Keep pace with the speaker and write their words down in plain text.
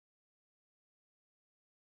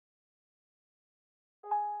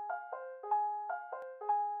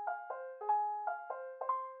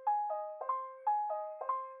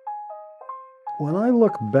When I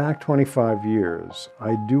look back 25 years,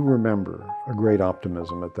 I do remember a great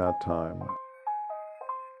optimism at that time.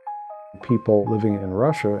 People living in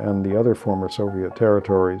Russia and the other former Soviet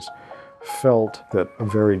territories felt that a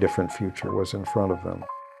very different future was in front of them.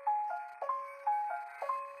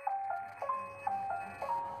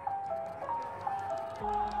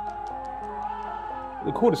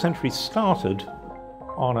 The quarter century started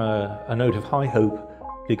on a note of high hope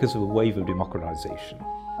because of a wave of democratization.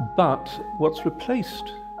 But what's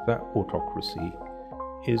replaced that autocracy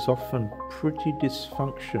is often pretty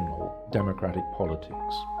dysfunctional democratic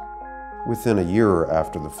politics. Within a year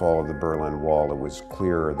after the fall of the Berlin Wall, it was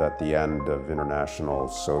clear that the end of international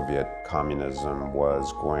Soviet communism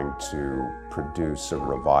was going to produce a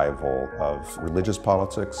revival of religious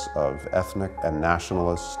politics, of ethnic and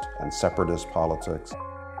nationalist and separatist politics.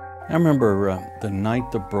 I remember the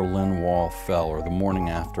night the Berlin Wall fell, or the morning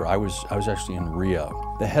after, I was actually in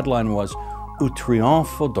Rio. The headline was, "O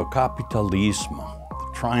triunfo do capitalismo,"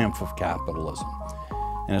 the triumph of capitalism.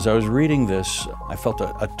 And as I was reading this, I felt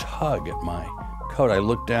a tug at my coat. I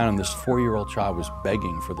looked down and this 4-year-old child was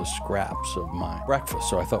begging for the scraps of my breakfast.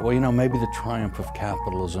 So I thought, well, you know, maybe the triumph of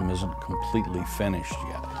capitalism isn't completely finished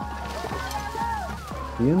yet.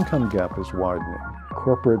 The income gap is widening.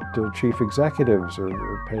 Corporate chief executives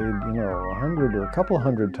are paid, 100 or a couple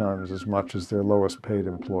hundred times as much as their lowest paid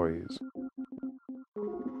employees.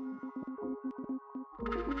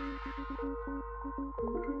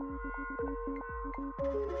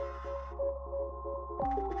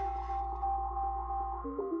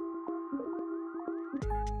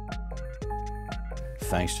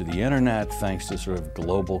 Thanks to the internet, thanks to sort of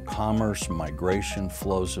global commerce, migration,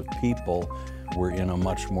 flows of people, we're in a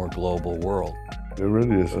much more global world. It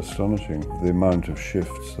really is astonishing, the amount of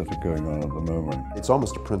shifts that are going on at the moment. It's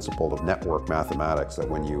almost a principle of network mathematics that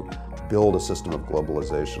when you build a system of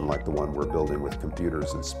globalization like the one we're building with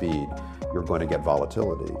computers and speed, you're going to get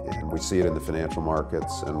volatility. And we see it in the financial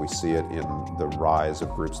markets, and we see it in the rise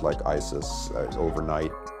of groups like ISIS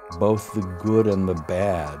overnight. Both the good and the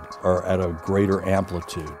bad are at a greater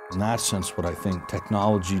amplitude. In that sense, what I think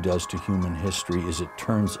technology does to human history is it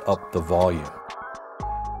turns up the volume.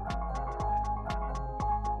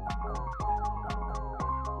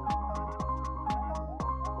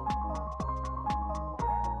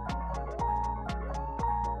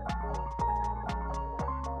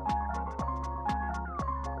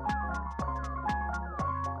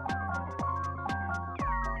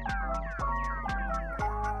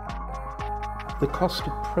 The cost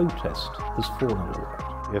of protest has fallen a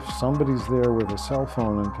lot. If somebody's there with a cell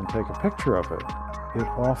phone and can take a picture of it, it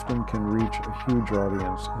often can reach a huge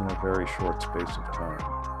audience in a very short space of time.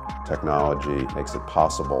 Technology makes it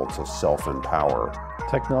possible to self-empower.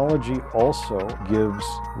 Technology also gives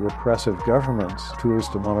repressive governments tools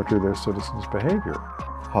to monitor their citizens' behavior.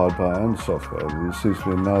 Hardware and software, it seems to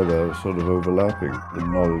me now they're sort of overlapping. The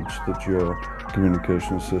knowledge that your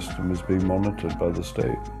communication system is being monitored by the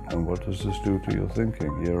state. And what does this do to your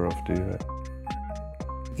thinking year after year?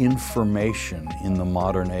 Information in the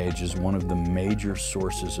modern age is one of the major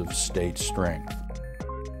sources of state strength.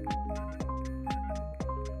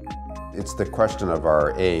 It's the question of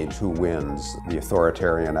our age, who wins, the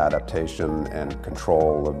authoritarian adaptation and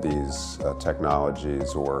control of these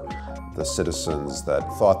technologies, or the citizens that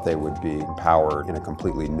thought they would be empowered in a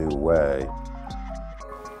completely new way.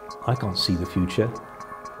 I can't see the future.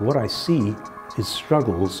 What I see is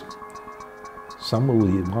struggles. Some will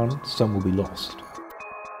be won, some will be lost.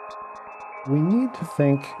 We need to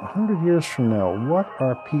think 100 years from now, what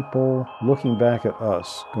are people looking back at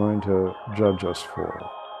us going to judge us for?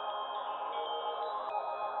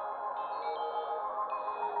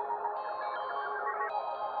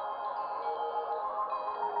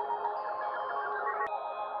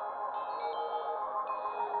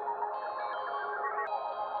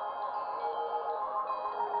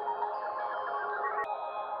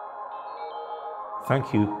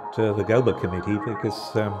 Thank you to the Gelber Committee,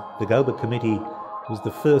 because the Gelber Committee was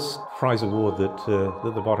the first prize award that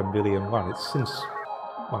the Bottom Billion won. It's since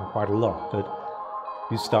won quite a lot, but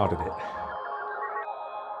you started it.